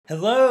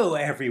Hello,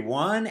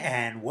 everyone,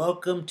 and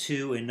welcome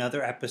to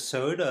another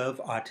episode of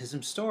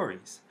Autism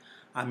Stories.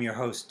 I'm your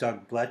host,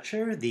 Doug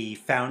Bletcher, the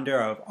founder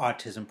of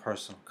Autism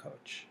Personal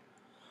Coach.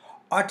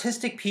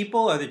 Autistic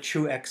people are the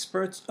true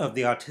experts of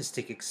the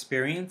autistic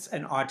experience,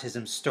 and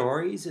Autism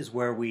Stories is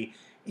where we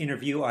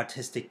interview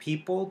autistic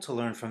people to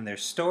learn from their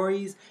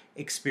stories,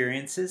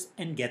 experiences,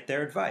 and get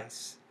their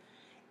advice.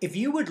 If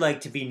you would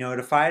like to be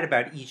notified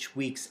about each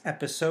week's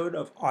episode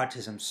of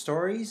Autism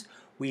Stories,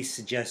 we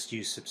suggest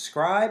you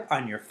subscribe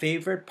on your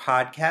favorite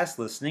podcast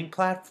listening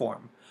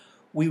platform.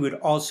 We would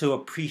also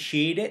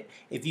appreciate it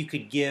if you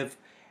could give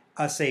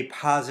us a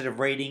positive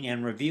rating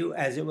and review,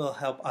 as it will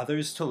help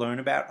others to learn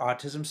about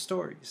autism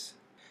stories.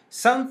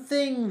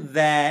 Something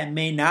that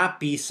may not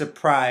be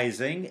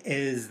surprising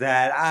is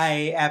that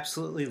I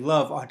absolutely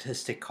love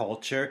autistic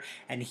culture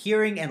and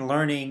hearing and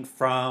learning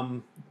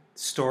from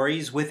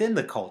stories within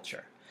the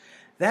culture.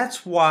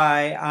 That's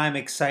why I'm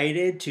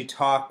excited to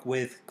talk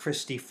with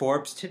Christy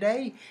Forbes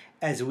today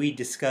as we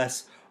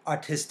discuss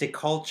autistic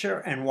culture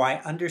and why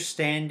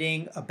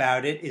understanding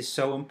about it is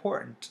so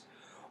important.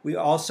 We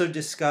also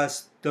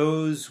discuss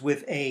those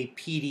with a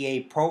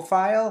PDA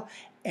profile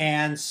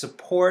and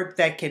support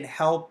that can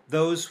help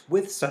those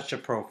with such a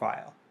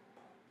profile.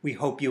 We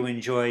hope you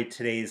enjoyed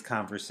today's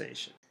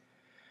conversation.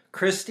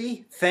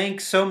 Christy,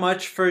 thanks so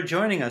much for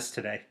joining us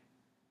today.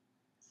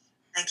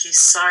 Thank you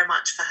so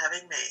much for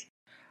having me.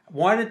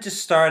 Wanted to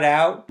start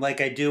out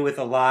like I do with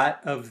a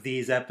lot of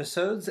these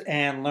episodes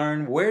and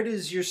learn, where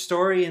does your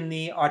story in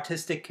the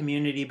autistic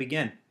community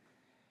begin?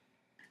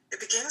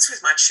 It begins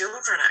with my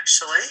children,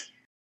 actually,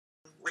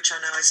 which I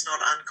know is not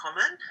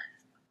uncommon.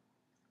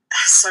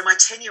 So my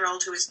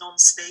 10-year-old, who is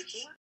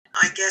non-speaking,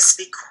 I guess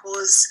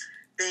because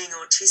being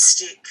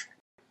autistic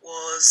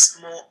was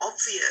more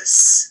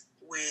obvious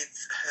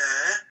with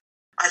her,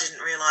 I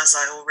didn't realise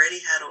I already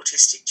had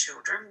autistic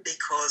children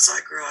because I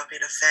grew up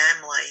in a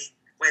family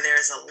where there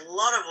is a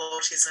lot of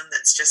autism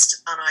that's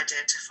just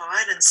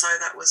unidentified, and so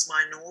that was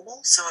my normal.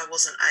 So I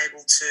wasn't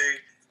able to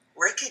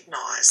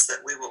recognise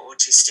that we were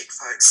autistic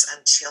folks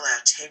until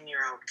our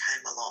 10-year-old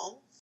came along.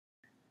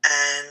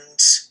 And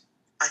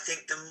I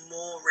think the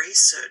more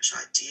research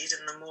I did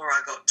and the more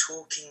I got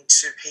talking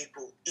to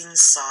people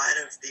inside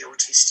of the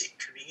autistic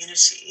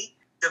community,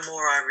 the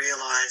more I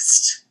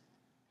realised,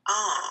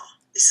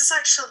 this is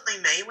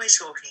actually me we're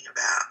talking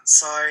about.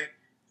 So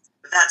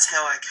that's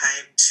how I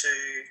came to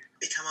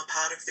become a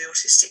part of the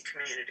autistic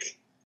community.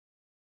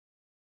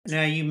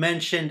 Now, you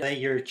mentioned that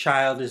your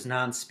child is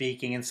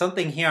non-speaking, and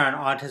something here on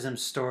Autism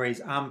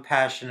Stories I'm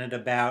passionate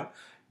about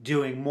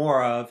doing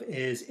more of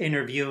is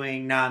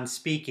interviewing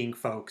non-speaking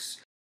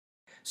folks.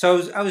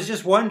 So I was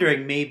just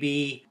wondering,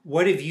 maybe,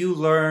 what have you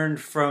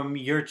learned from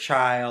your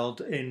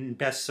child in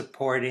best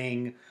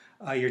supporting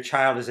your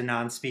child as a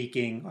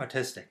non-speaking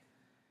autistic?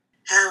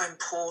 How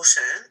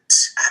important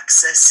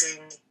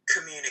accessing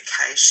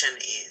communication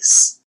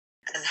is,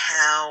 and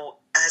how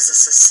as a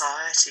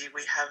society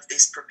we have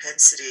this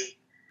propensity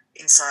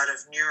inside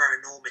of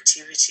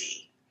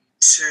neuronormativity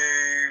to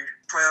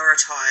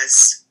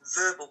prioritise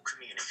verbal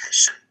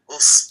communication or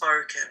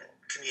spoken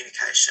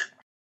communication.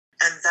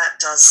 And that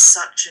does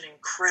such an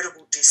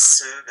incredible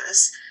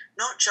disservice,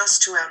 not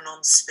just to our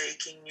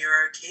non-speaking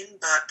neurokin,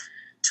 but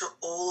to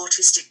all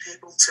autistic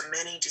people, to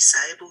many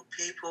disabled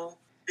people,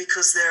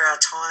 because there are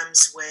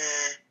times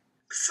where,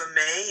 for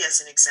me,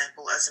 as an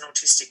example, as an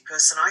autistic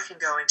person, I can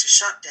go into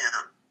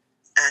shutdown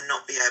and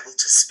not be able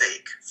to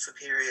speak for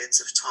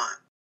periods of time.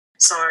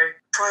 So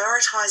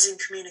prioritising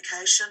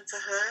communication for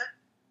her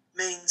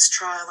means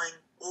trialling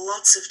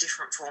lots of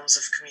different forms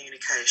of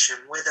communication,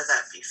 whether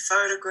that be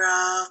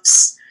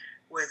photographs,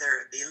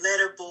 whether it be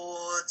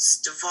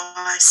letterboards,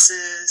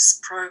 devices,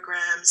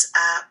 programs,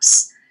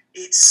 apps.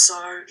 It's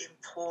so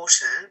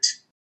important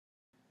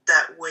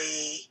that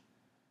we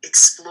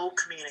explore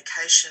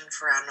communication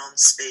for our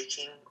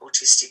non-speaking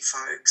autistic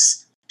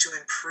folks to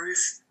improve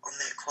on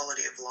their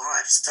quality of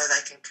life, so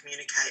they can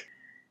communicate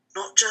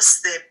not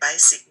just their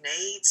basic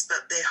needs,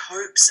 but their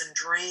hopes and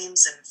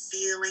dreams and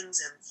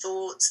feelings and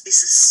thoughts.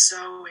 This is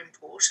so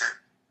important.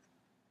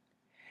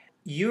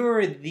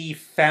 You're the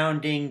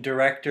founding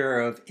director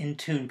of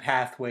Intune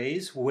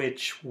Pathways,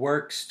 which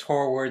works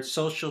towards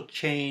social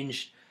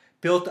change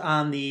built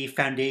on the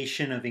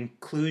foundation of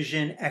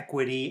inclusion,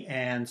 equity,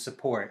 and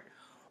support.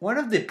 One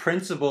of the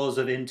principles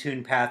of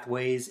Intune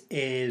Pathways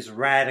is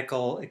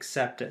radical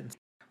acceptance,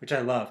 which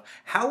I love.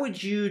 How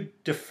would you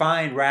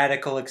define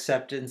radical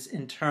acceptance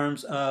in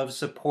terms of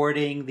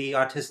supporting the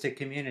autistic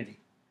community?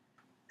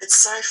 It's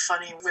so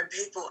funny when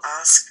people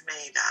ask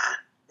me that.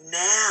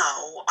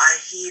 Now I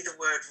hear the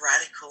word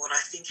radical and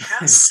I think,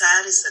 how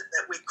sad is it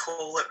that we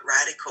call it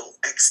radical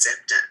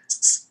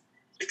acceptance?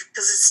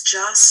 Because it's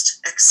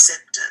just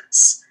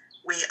acceptance.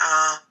 We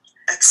are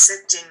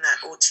accepting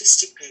that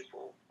autistic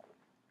people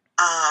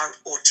are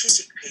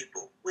autistic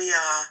people. We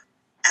are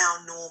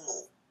our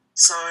normal.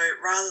 So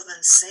rather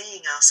than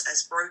seeing us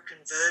as broken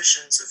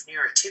versions of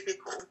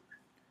neurotypical,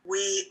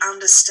 we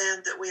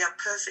understand that we are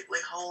perfectly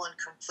whole and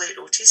complete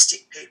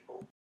autistic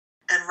people.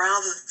 And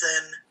rather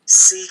than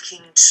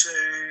seeking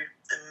to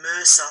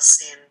immerse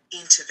us in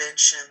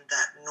intervention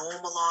that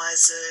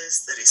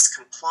normalizes, that is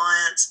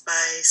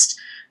compliance-based,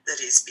 that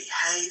is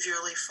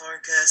behaviourally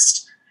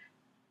focused.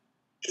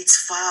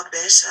 It's far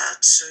better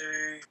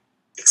to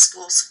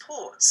explore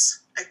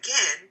supports,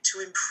 again, to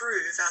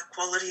improve our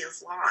quality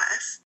of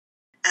life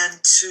and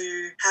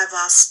to have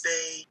us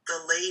be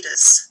the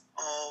leaders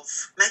of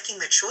making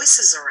the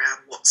choices around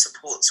what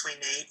supports we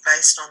need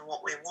based on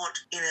what we want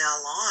in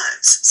our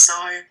lives.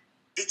 So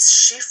it's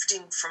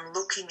shifting from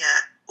looking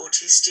at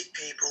autistic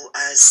people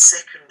as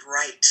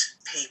second-rate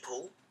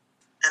people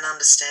and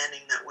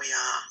understanding that we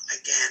are,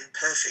 again,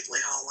 perfectly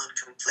whole and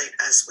complete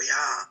as we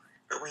are,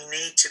 but we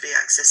need to be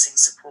accessing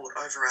support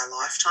over our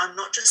lifetime,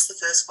 not just the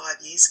first 5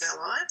 years of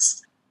our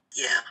lives.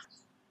 Yeah.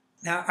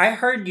 Now, I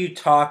heard you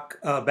talk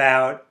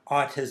about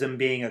autism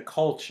being a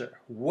culture.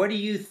 What do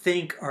you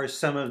think are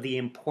some of the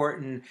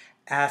important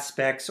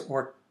aspects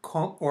or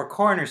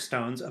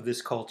cornerstones of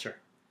this culture?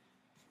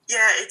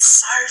 Yeah, it's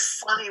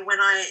so funny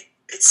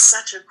it's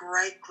such a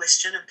great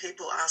question and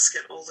people ask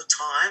it all the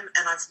time,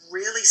 and I've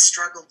really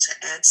struggled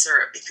to answer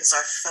it because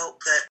I felt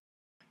that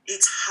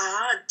it's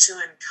hard to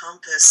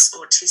encompass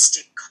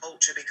autistic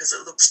culture because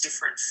it looks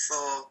different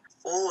for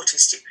all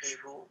autistic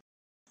people.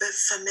 But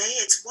for me,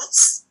 it's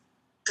what's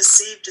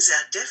perceived as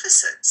our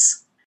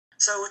deficits.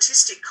 So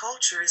autistic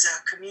culture is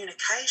our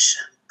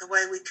communication, the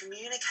way we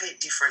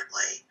communicate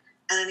differently.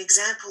 And an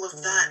example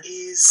of that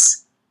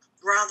is,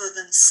 rather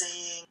than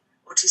seeing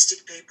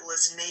autistic people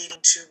as needing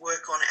to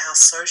work on our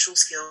social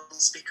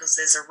skills because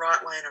there's a right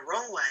way and a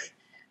wrong way,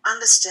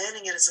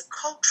 understanding it as a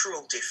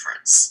cultural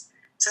difference.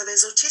 So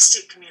there's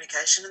autistic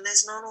communication and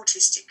there's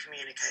non-autistic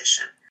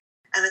communication.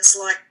 And it's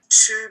like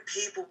two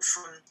people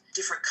from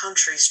different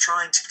countries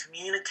trying to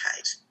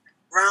communicate,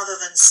 rather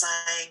than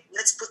saying,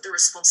 let's put the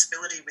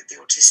responsibility with the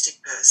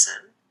autistic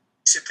person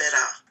to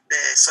better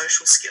their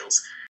social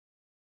skills.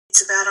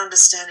 It's about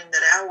understanding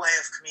that our way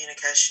of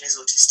communication is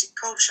autistic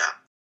culture.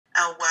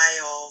 Our way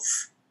of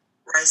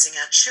raising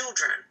our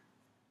children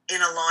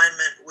in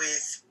alignment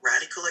with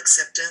radical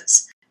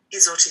acceptance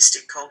is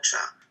autistic culture.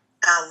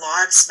 Our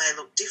lives may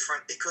look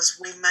different because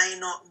we may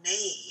not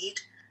need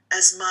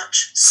as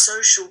much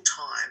social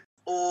time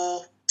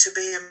or to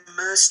be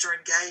immersed or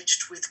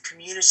engaged with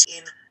community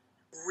in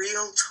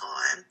real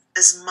time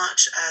as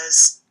much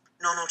as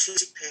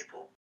non-autistic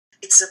people.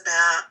 It's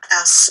about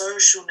our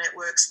social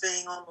networks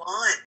being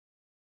online.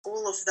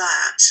 All of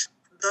that,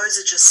 those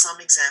are just some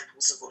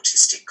examples of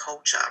autistic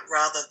culture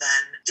rather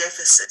than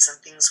deficits and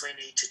things we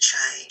need to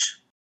change.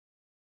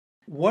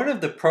 One of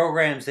the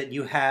programs that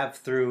you have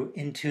through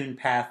Intune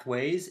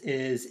Pathways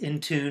is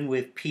Intune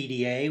with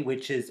PDA,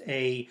 which is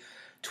a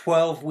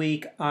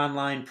 12-week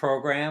online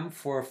program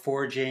for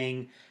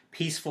forging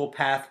peaceful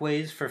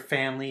pathways for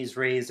families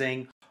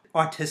raising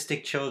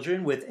autistic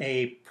children with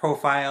a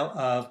profile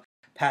of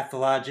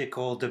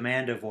pathological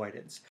demand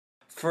avoidance.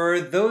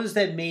 For those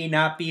that may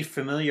not be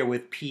familiar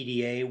with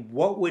PDA,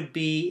 what would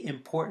be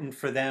important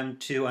for them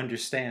to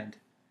understand?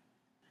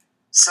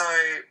 So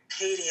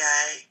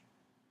PDA,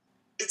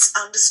 it's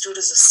understood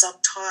as a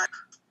subtype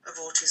of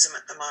autism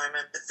at the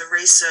moment, but the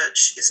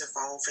research is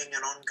evolving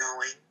and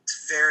ongoing.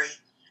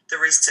 The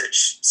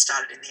research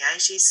started in the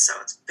 80s, so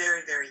it's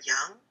very, very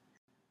young.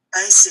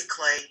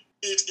 Basically,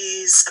 it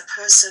is a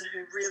person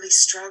who really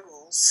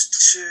struggles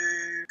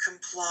to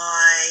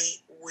comply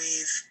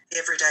with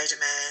everyday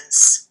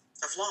demands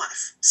of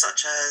life,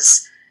 such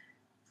as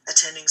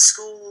attending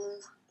school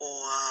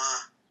or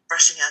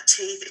brushing our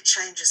teeth. It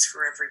changes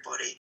for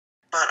everybody.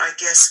 But I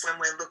guess when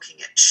we're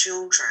looking at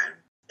children,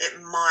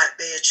 it might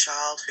be a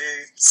child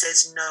who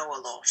says no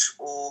a lot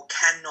or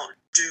cannot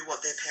do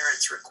what their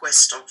parents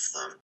request of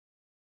them.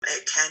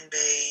 It can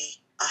be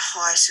a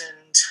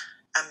heightened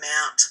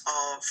amount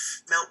of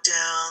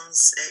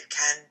meltdowns. It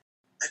can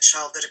a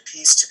child that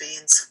appears to be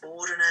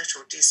insubordinate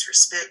or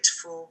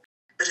disrespectful.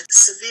 But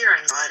it's severe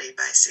anxiety,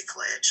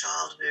 basically, a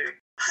child who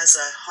has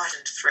a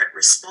heightened threat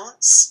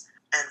response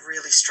and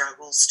really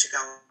struggles to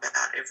go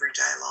about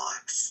everyday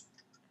life.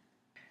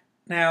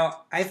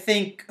 Now, I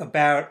think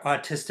about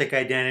autistic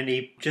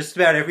identity just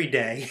about every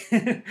day,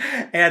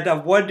 and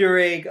I'm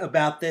wondering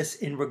about this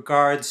in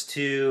regards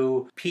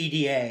to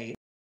PDA.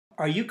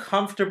 Are you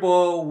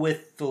comfortable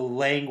with the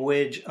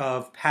language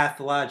of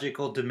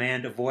pathological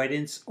demand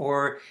avoidance,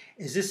 or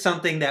is this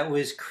something that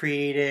was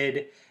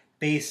created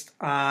based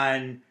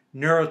on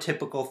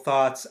neurotypical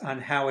thoughts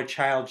on how a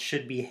child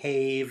should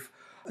behave,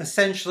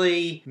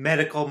 essentially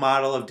medical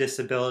model of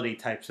disability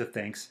types of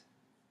things?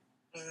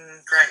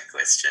 Great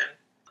question.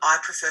 I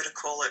prefer to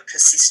call it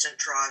persistent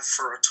drive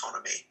for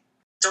autonomy.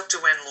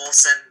 Dr. Wen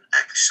Lawson,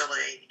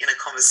 actually, in a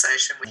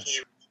conversation with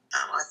him,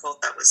 I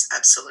thought that was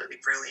absolutely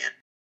brilliant.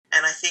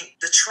 And I think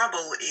the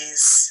trouble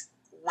is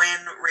when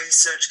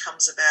research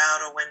comes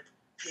about or when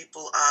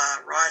people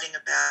are writing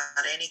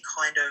about any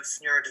kind of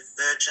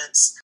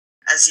neurodivergence,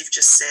 as you've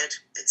just said,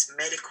 it's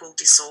medical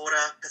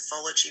disorder,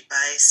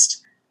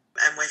 pathology-based,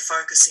 and we're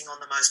focusing on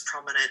the most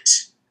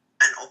prominent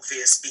and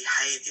obvious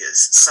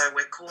behaviours. So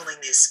we're calling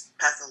this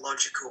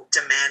pathological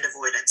demand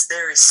avoidance.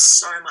 There is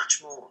so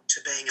much more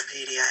to being a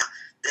PDA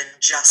than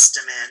just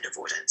demand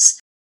avoidance.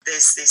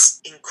 There's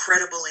this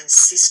incredible,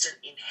 insistent,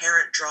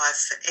 inherent drive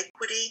for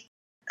equity,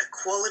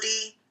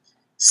 equality,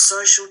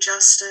 social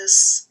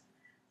justice.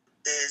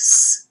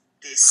 There's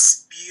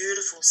this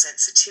beautiful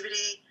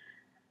sensitivity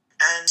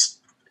and,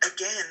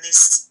 again,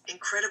 this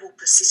incredible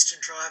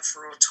persistent drive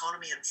for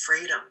autonomy and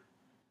freedom.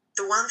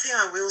 The one thing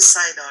I will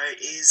say, though,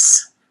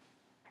 is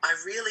I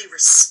really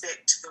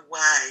respect the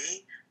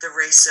way the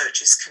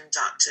research is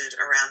conducted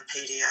around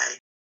PDA.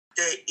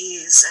 There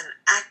is an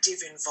active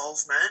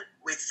involvement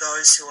with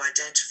those who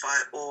identify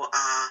or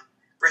are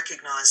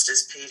recognised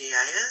as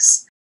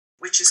PDAs,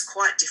 which is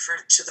quite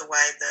different to the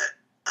way that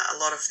a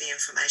lot of the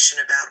information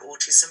about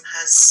autism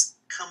has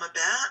come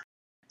about.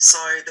 So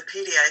the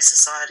PDA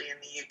Society in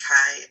the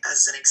UK,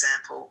 as an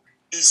example,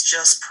 is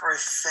just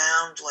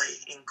profoundly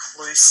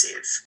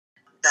inclusive.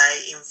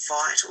 They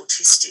invite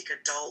autistic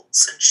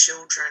adults and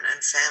children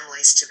and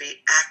families to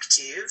be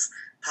active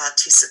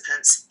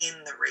participants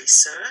in the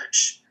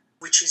research,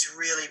 which is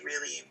really,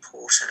 really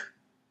important.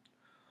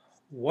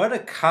 What a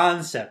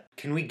concept.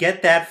 Can we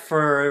get that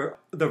for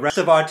the rest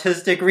of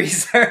autistic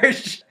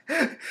research?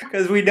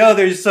 Because we know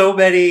there's so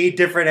many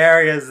different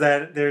areas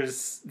that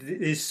there's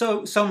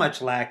so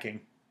much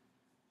lacking.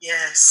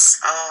 Yes.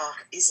 Oh,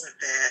 isn't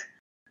there?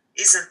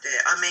 Isn't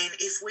there? I mean,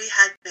 if we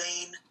had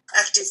been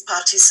active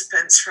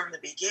participants from the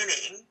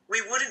beginning,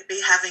 we wouldn't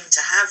be having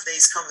to have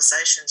these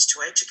conversations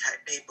to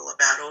educate people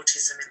about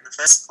autism in the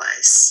first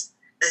place.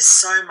 There's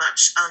so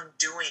much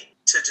undoing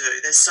to do.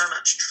 There's so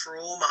much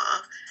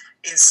trauma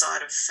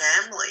inside of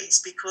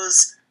families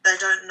because they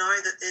don't know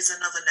that there's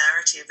another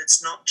narrative.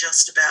 It's not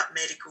just about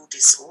medical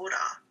disorder.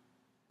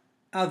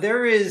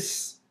 There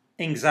is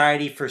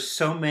anxiety for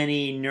so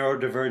many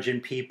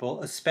neurodivergent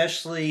people,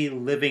 especially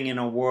living in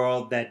a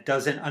world that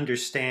doesn't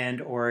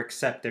understand or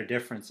accept their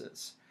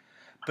differences.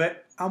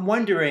 But I'm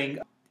wondering,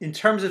 in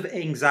terms of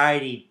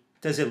anxiety,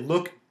 does it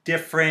look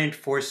different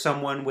for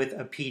someone with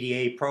a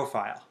PDA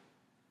profile?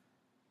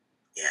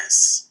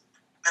 Yes.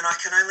 And I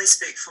can only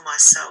speak for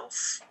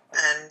myself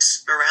and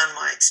around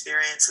my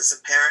experience as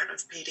a parent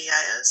of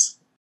PDAs.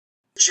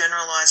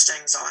 Generalised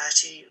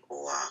anxiety,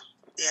 or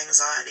the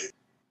anxiety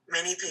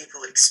many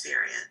people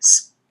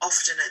experience,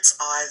 often it's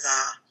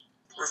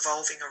either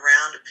revolving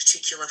around a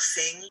particular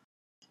thing,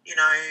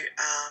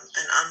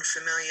 an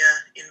unfamiliar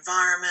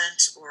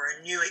environment or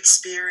a new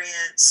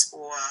experience,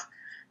 or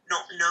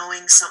not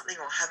knowing something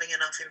or having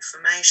enough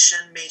information,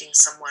 meeting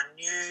someone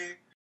new.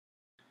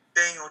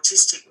 Being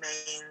autistic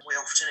means we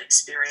often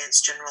experience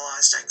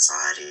generalised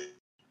anxiety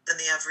than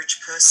the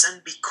average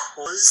person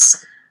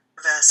because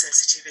of our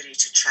sensitivity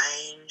to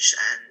change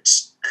and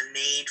a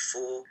need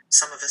for,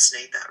 some of us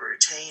need that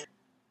routine.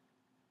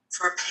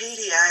 For a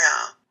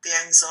PDA, the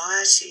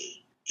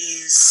anxiety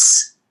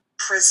is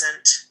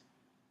present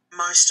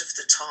most of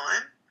the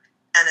time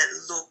and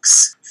it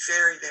looks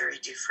very, very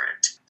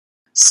different.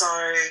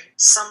 So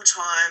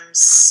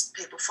sometimes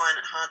people find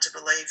it hard to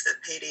believe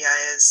that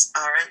PDAs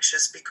are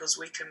anxious because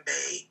we can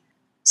be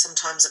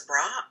sometimes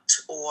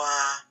abrupt or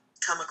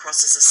come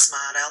across as a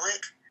smart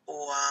aleck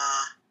or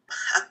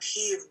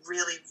appear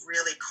really,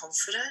 really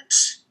confident.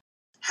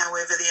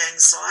 However, the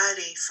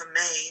anxiety for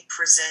me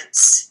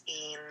presents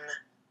in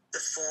the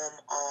form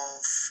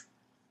of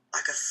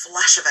like a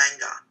flash of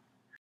anger.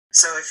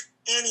 So if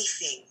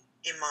anything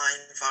in my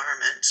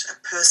environment,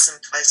 a person,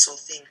 place or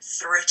thing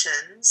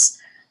threatens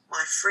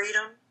my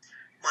freedom,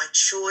 my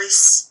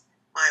choice,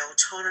 my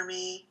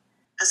autonomy,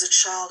 as a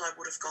child I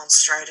would have gone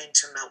straight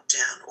into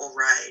meltdown or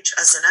rage.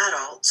 As an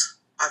adult,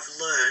 I've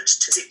learned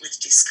to sit with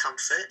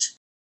discomfort,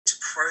 to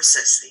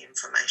process the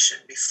information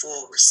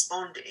before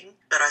responding,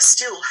 but I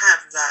still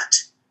have that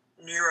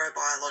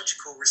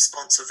neurobiological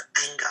response of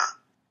anger.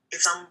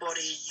 If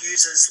somebody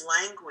uses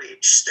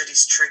language that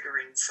is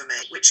triggering for me,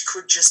 which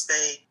could just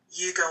be,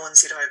 you go and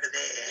sit over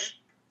there,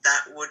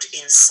 that would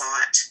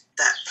incite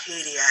that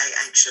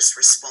PDA anxious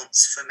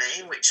response for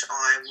me, which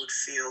I would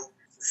feel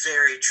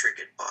very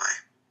triggered by.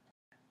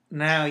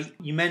 Now,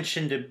 you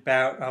mentioned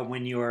about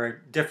when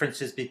your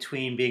differences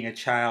between being a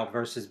child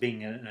versus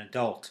being an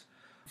adult.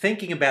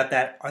 Thinking about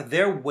that, are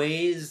there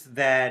ways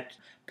that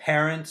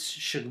parents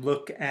should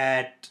look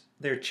at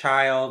their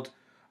child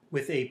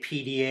with a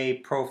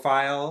PDA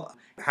profile?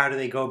 How do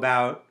they go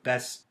about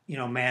best,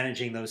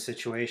 managing those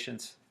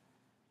situations?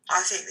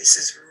 I think this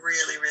is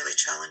really, really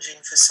challenging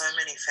for so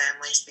many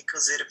families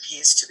because it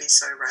appears to be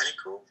so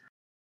radical.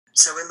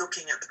 So we're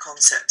looking at the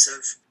concepts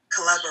of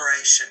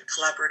collaboration,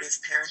 collaborative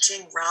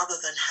parenting, rather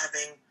than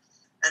having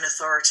an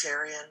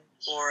authoritarian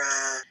or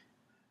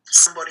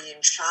somebody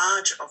in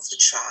charge of the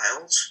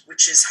child,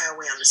 which is how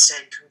we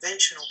understand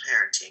conventional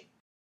parenting.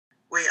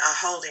 We are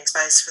holding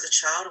space for the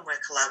child and we're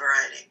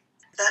collaborating.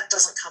 That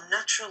doesn't come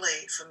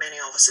naturally for many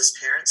of us as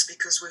parents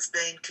because we've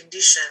been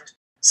conditioned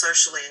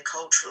socially and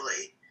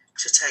culturally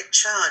to take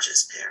charge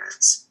as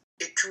parents.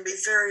 It can be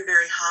very,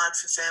 very hard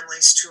for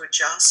families to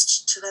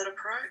adjust to that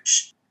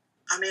approach.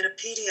 I mean, a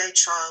PDA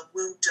child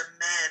will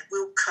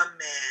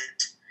command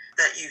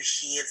that you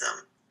hear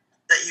them,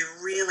 that you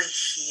really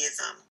hear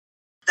them,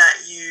 that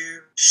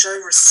you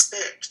show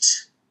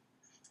respect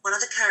One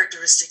of the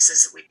characteristics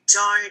is that we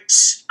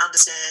don't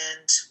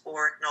understand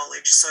or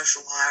acknowledge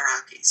social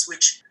hierarchies,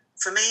 which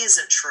for me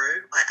isn't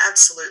true. I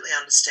absolutely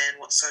understand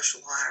what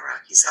social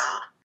hierarchies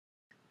are,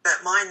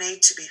 but my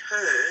need to be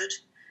heard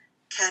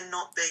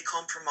cannot be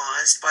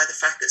compromised by the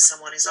fact that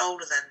someone is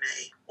older than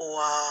me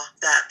or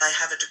that they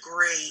have a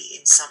degree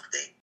in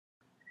something.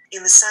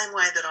 In the same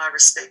way that I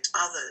respect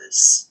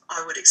others,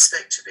 I would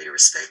expect to be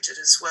respected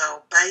as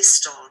well,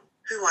 based on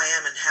who I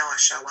am and how I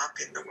show up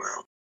in the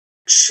world.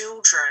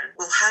 Children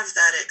will have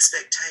that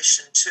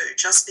expectation too.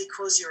 Just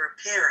because you're a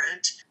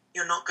parent,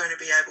 you're not going to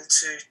be able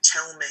to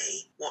tell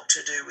me what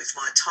to do with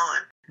my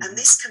time. Mm-hmm. And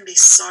this can be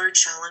so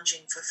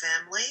challenging for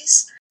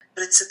families,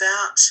 but it's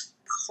about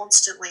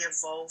constantly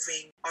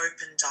evolving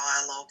open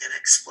dialogue and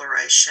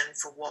exploration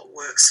for what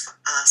works for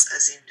us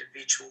as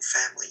individual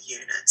family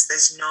units.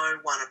 There's no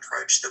one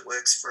approach that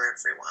works for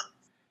everyone.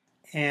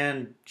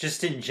 And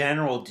just in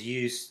general, do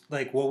you,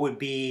 like, what would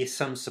be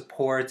some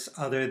supports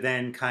other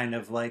than kind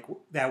of like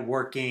that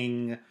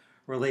working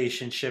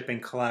relationship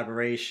and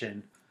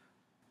collaboration?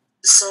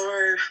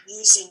 So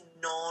using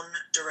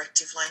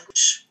non-directive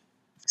language.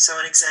 So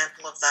an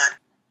example of that,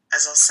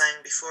 as I was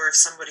saying before, if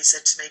somebody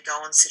said to me,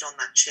 go and sit on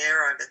that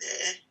chair over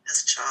there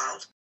as a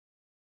child,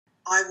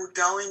 I would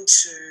go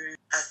into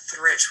a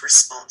threat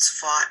response,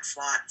 fight,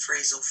 flight,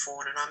 freeze or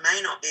fawn, and I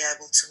may not be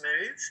able to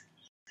move.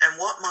 And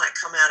what might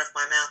come out of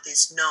my mouth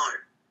is no.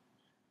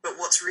 But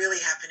what's really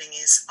happening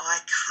is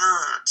I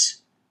can't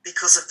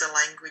because of the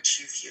language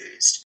you've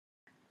used.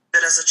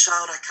 But as a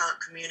child, I can't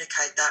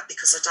communicate that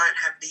because I don't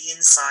have the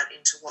insight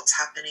into what's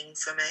happening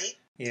for me.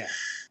 Yeah.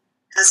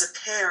 As a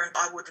parent,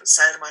 I wouldn't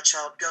say to my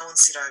child, go and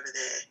sit over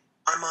there.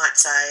 I might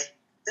say,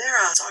 there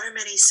are so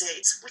many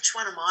seats. Which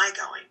one am I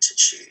going to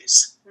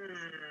choose?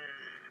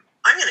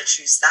 I'm going to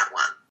choose that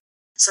one.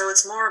 So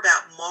it's more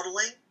about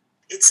modelling.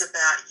 It's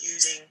about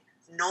using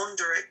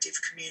non-directive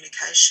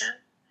communication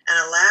and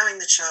allowing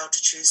the child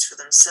to choose for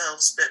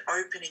themselves, but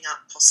opening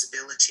up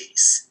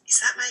possibilities. Is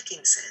that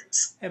making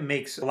sense? It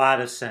makes a lot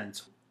of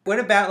sense. What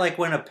about like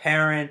when a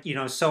parent,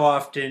 so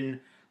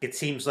often it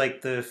seems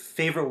like the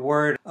favorite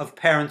word of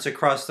parents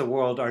across the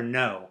world are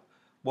no.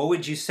 What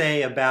would you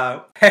say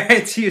about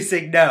parents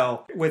using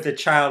no with a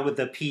child with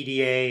a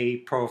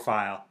PDA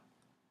profile?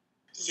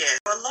 Yeah,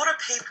 a lot of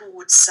people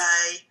would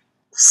say,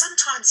 well,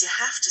 sometimes you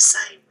have to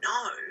say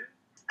no,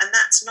 and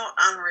that's not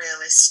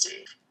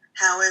unrealistic.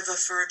 However,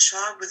 for a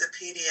child with a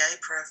PDA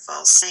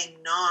profile,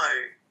 saying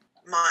no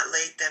might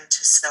lead them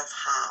to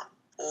self-harm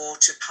or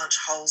to punch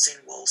holes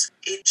in walls.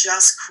 It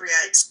just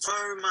creates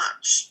so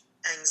much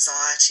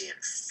anxiety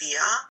and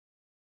fear,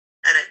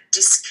 and it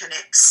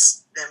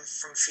disconnects them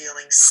from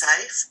feeling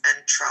safe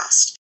and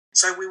trust.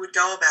 So we would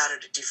go about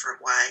it a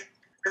different way.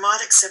 We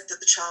might accept that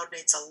the child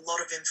needs a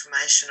lot of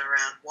information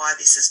around why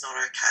this is not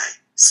okay.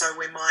 So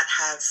we might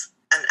have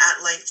an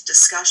at-length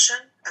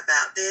discussion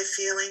about their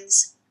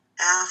feelings,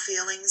 our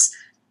feelings,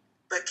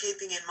 but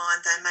keeping in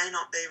mind they may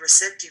not be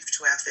receptive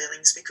to our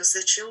feelings because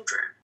they're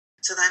children.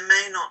 So they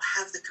may not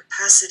have the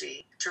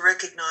capacity to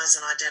recognise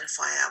and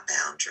identify our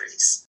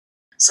boundaries.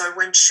 So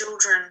when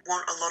children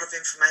want a lot of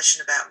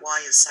information about why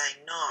you're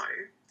saying no,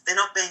 they're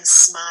not being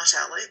smart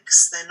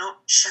alecks, they're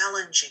not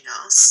challenging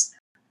us,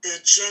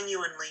 they're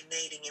genuinely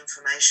needing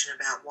information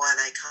about why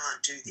they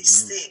can't do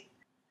this thing.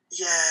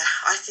 Yeah,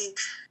 I think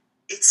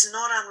it's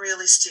not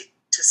unrealistic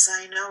to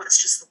say no, it's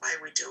just the way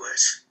we do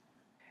it.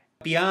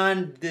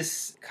 Beyond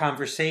this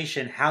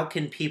conversation, how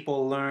can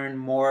people learn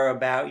more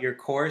about your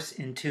course,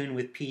 In Tune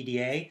with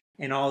PDA,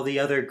 and all the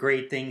other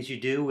great things you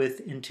do with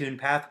In Tune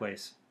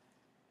Pathways?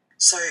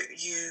 So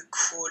you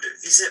could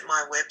visit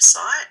my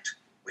website,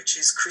 which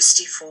is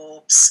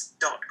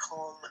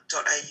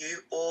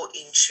christyforbes.com.au or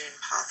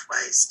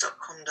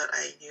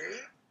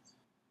intunepathways.com.au.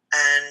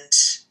 And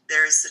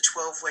there is the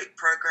 12-week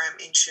program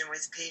In Tune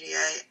with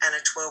PDA and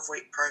a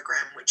 12-week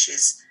program which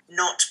is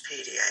not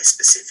PDA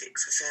specific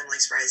for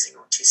families raising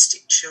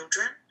autistic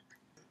children.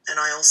 And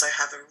I also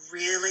have a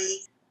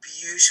really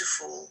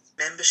beautiful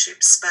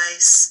membership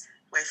space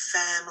where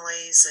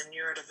families and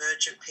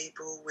neurodivergent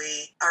people,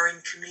 we are in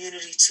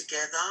community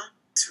together.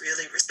 It's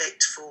really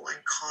respectful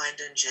and kind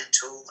and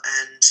gentle,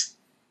 and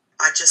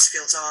I just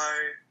feel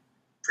so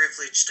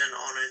privileged and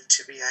honoured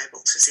to be able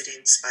to sit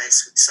in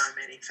space with so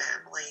many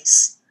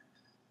families.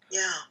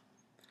 Yeah.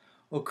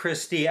 Well,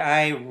 Christy,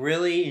 I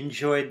really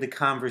enjoyed the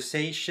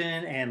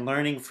conversation and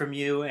learning from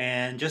you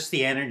and just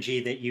the energy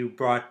that you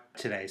brought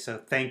today. So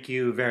thank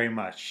you very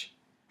much.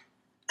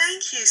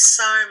 Thank you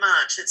so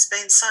much. It's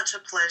been such a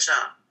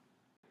pleasure.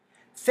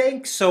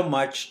 Thanks so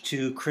much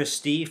to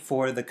Christy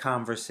for the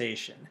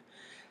conversation.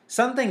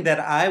 Something that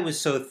I was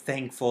so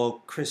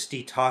thankful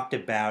Christy talked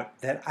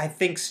about that I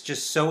think is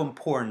just so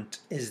important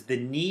is the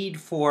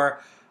need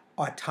for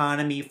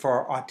autonomy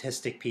for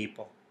autistic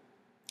people.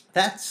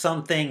 That's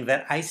something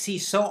that I see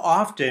so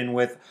often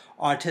with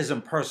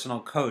Autism Personal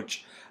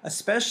Coach,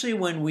 especially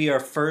when we are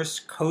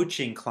first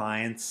coaching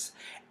clients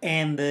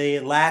and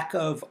the lack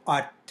of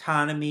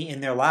autonomy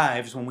in their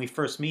lives when we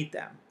first meet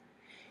them.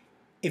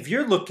 If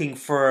you're looking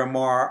for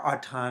more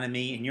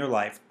autonomy in your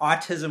life,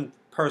 Autism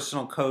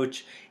Personal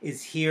Coach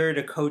is here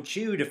to coach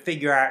you to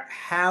figure out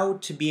how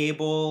to be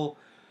able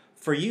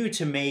for you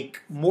to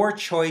make more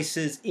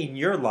choices in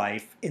your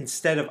life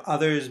instead of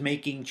others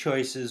making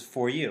choices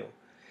for you.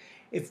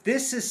 If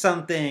this is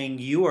something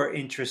you are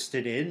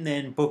interested in,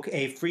 then book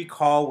a free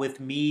call with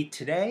me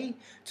today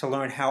to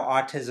learn how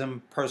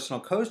Autism Personal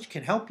Coach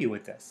can help you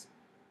with this.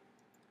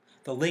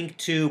 The link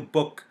to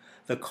book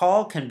the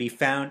call can be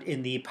found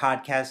in the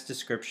podcast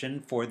description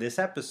for this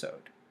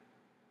episode.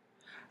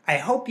 I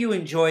hope you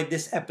enjoyed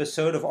this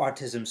episode of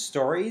Autism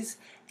Stories,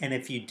 and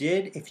if you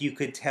did, if you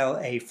could tell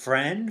a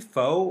friend,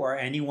 foe, or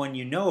anyone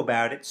you know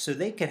about it so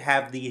they could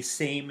have the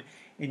same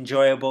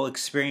enjoyable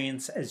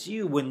experience as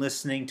you when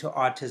listening to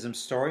Autism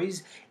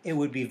Stories, it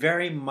would be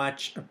very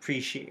much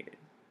appreciated.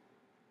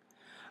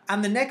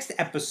 On the next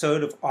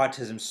episode of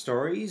Autism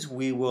Stories,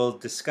 we will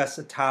discuss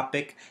a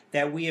topic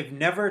that we have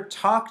never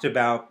talked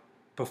about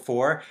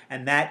before,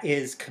 and that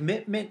is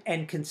commitment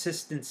and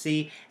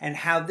consistency and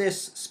how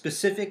this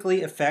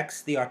specifically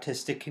affects the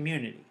autistic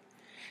community.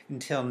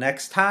 Until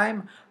next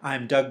time,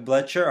 I'm Doug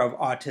Bletcher of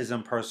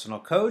Autism Personal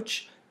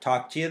Coach.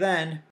 Talk to you then.